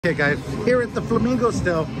Okay guys, here at the Flamingo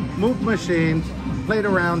still, moved machines, played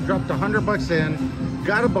around, dropped $100 in,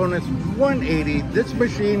 got a bonus 180. This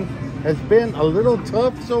machine has been a little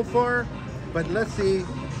tough so far, but let's see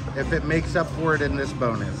if it makes up for it in this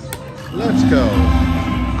bonus. Let's go.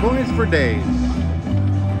 Coins for days.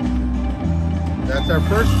 That's our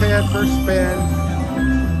first head, first spin.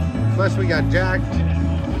 Plus we got jacked.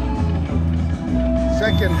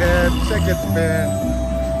 Second head, second spin.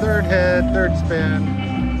 Third head, third spin.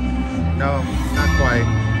 No, not quite.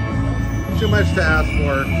 Too much to ask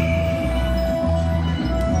for.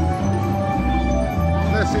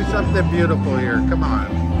 Let's see something beautiful here. Come on.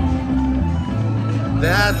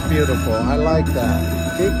 That's beautiful. I like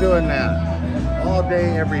that. Keep doing that. All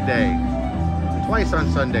day, every day. Twice on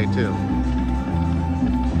Sunday, too.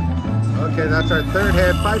 Okay, that's our third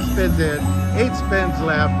head. 5 spins in. 8 spins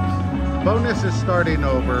left. Bonus is starting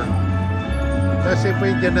over. Let's see if we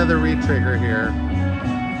can get another re-trigger here.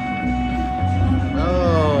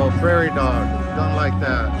 Oh, prairie dog. Don't like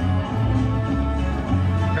that.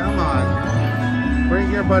 Come on.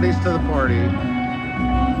 Bring your buddies to the party.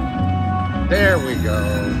 There we go.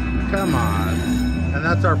 Come on. And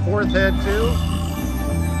that's our fourth head too.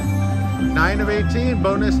 9 of 18.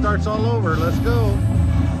 Bonus starts all over. Let's go.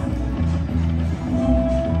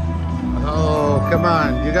 Oh, come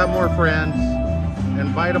on. You got more friends.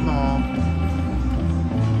 Invite them all.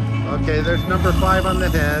 Okay, there's number 5 on the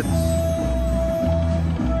heads.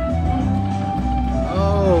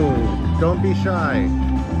 Oh, don't be shy.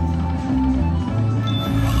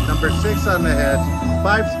 Number 6 on the head.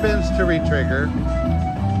 5 spins to re-trigger.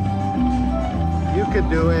 You can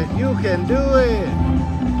do it. You can do it.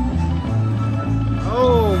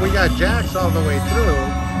 Oh, we got jacks all the way through.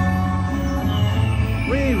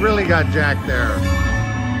 We really got jacked there.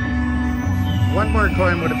 One more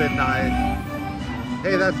coin would have been nice.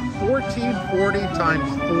 Hey, that's 1440 times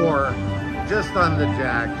 4 just on the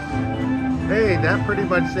jacks. Hey, that pretty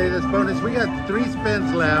much saved this bonus. We got 3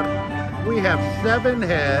 spins left. We have 7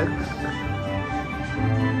 heads.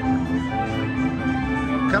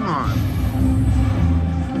 Come on.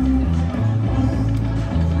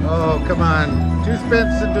 Oh, come on. 2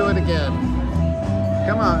 spins to do it again.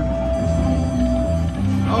 Come on.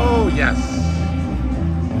 Oh, yes.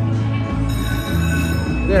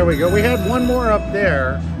 There we go. We had one more up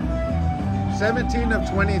there. 17 of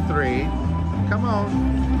 23. Come on.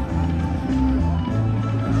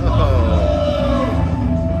 Oh,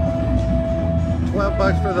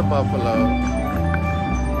 $12 for the buffalo.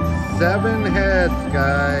 7 heads,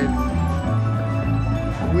 guys.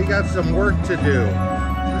 We got some work to do.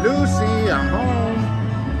 Lucy, I'm home.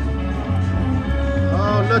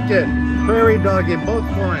 Oh, look at prairie dog in both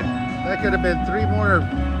coins. That could have been 3 more.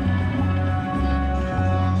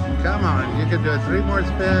 Come on, you could do 3 more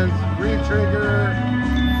spins. Re-trigger.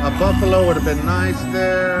 A buffalo would have been nice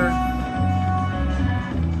there.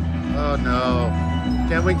 Oh no.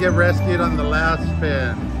 Can we get rescued on the last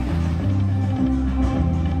spin?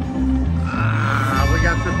 Ah, we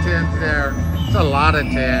got some 10s there. It's a lot of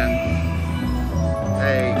 10.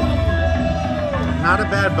 Hey, not a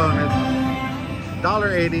bad bonus.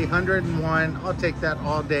 $1.80, 101. I'll take that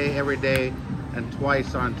all day, every day, and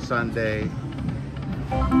twice on Sunday.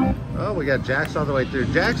 Oh, we got jacks all the way through.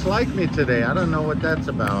 Jacks like me today. I don't know what that's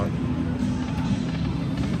about.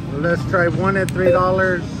 Let's try 1 at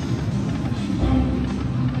 $3.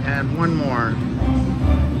 And 1 more.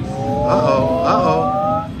 Uh-oh, uh-oh,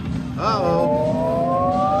 uh-oh.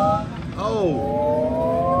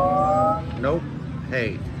 Oh. Nope.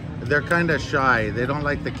 Hey, they're kind of shy. They don't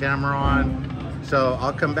like the camera on. So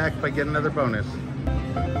I'll come back if I get another bonus.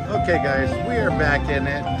 Okay guys, we are back in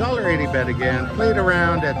it. $1.80 bet again. Played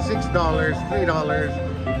around at $6,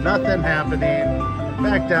 $3. Nothing happening.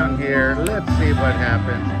 Back down here. Let's see what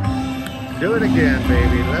happens. Do it again,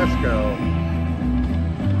 baby. Let's go.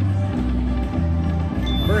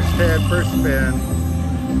 First head, first spin.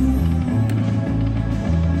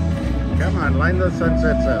 Come on, line those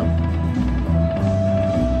sunsets up.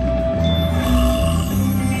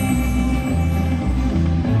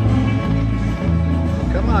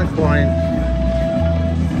 Come on, coin.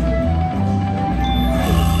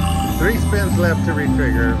 3 spins left to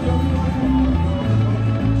re-trigger.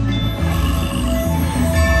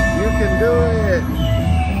 You can do it.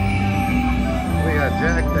 We got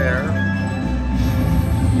jack there.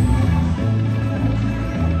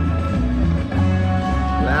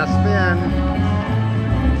 Last spin.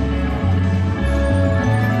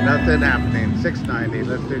 Nothing happening. 690.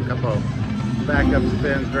 Let's do a couple backup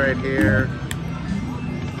spins right here.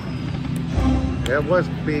 It was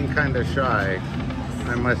being kind of shy,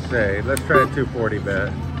 I must say. Let's try a 240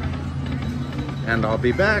 bet. and I'll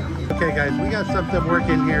be back. Okay guys, we got something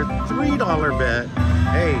working here. $3 bet.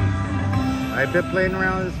 Hey, I've been playing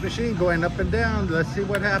around with this machine, going up and down. Let's see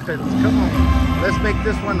what happens. Come on, let's make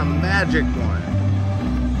this one a magic one.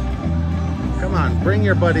 Come on, bring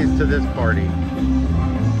your buddies to this party.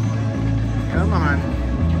 Come on.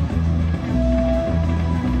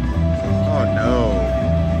 Oh no.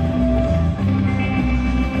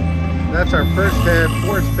 That's our first hit,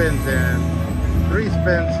 4 spins in, 3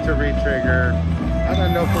 spins to re-trigger. I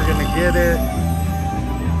don't know if we're gonna get it.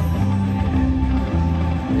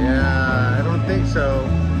 Yeah, I don't think so.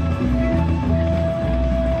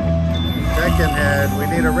 Second head, we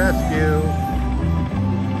need a rescue.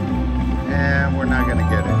 And we're not gonna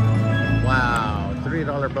get it. Wow,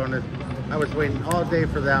 $3 bonus. I was waiting all day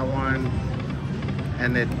for that one,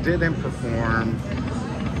 and it didn't perform.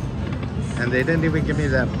 And they didn't even give me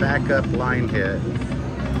that backup line hit.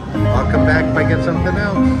 I'll come back if I get something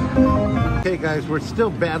else. Okay guys, we're still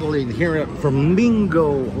battling here at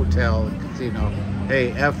Flamingo Hotel and Casino.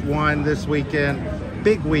 Hey, F1 this weekend,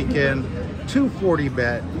 big weekend, 240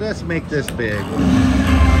 bet. Let's make this big.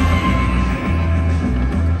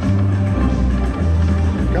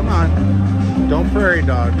 Come on, don't prairie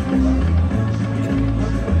dog.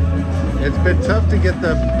 It's been tough to get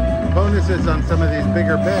the bonuses on some of these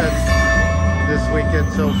bigger bets this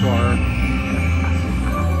weekend so far.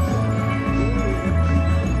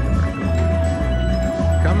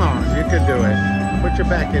 Come on, you can do it. Put your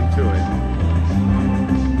back into it.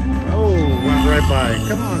 Oh, went right by.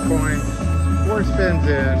 Come on, coin. 4 spins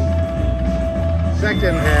in.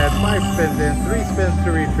 Second head, 5 spins in, 3 spins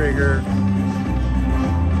to re-trigger.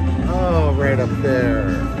 Oh, right up there.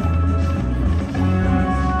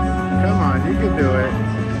 Come on, you can do it.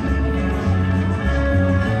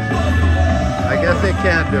 I guess they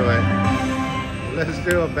can't do it. Let's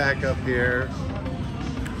do a backup here.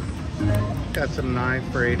 Got some 9s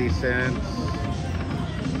for 80 cents.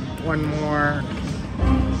 One more.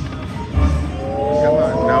 Come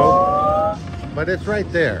on, nope. But it's right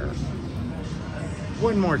there.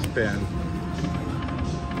 One more spin.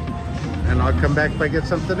 And I'll come back if I get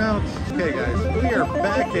something else. Okay guys, we are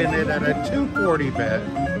back in it at a 240 bet.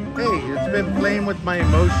 Hey, it's been playing with my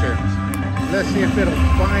emotions. Let's see if it'll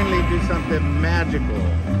finally do something magical.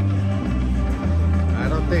 I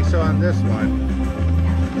don't think so on this one.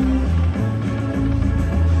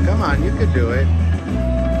 Come on, you could do it.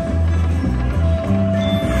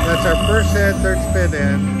 That's our first hit, 3rd spin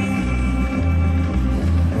in.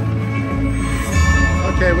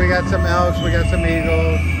 Okay, we got some elks, we got some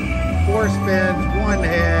eagles. 4 spins, 1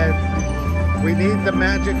 head. We need the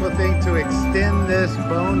magical thing to extend this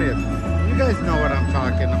bonus. You guys know what I'm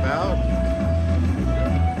talking about.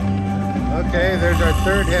 Okay, there's our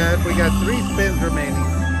 3rd head. We got 3 spins remaining.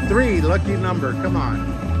 3, lucky number, come on.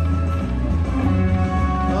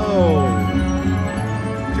 Oh,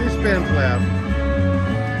 2 spins left.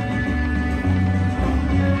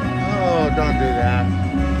 Oh, don't do that.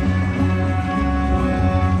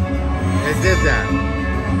 It did that.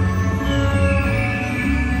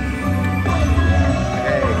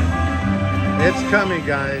 It's coming,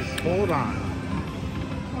 guys. Hold on.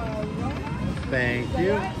 Thank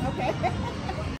you. Okay.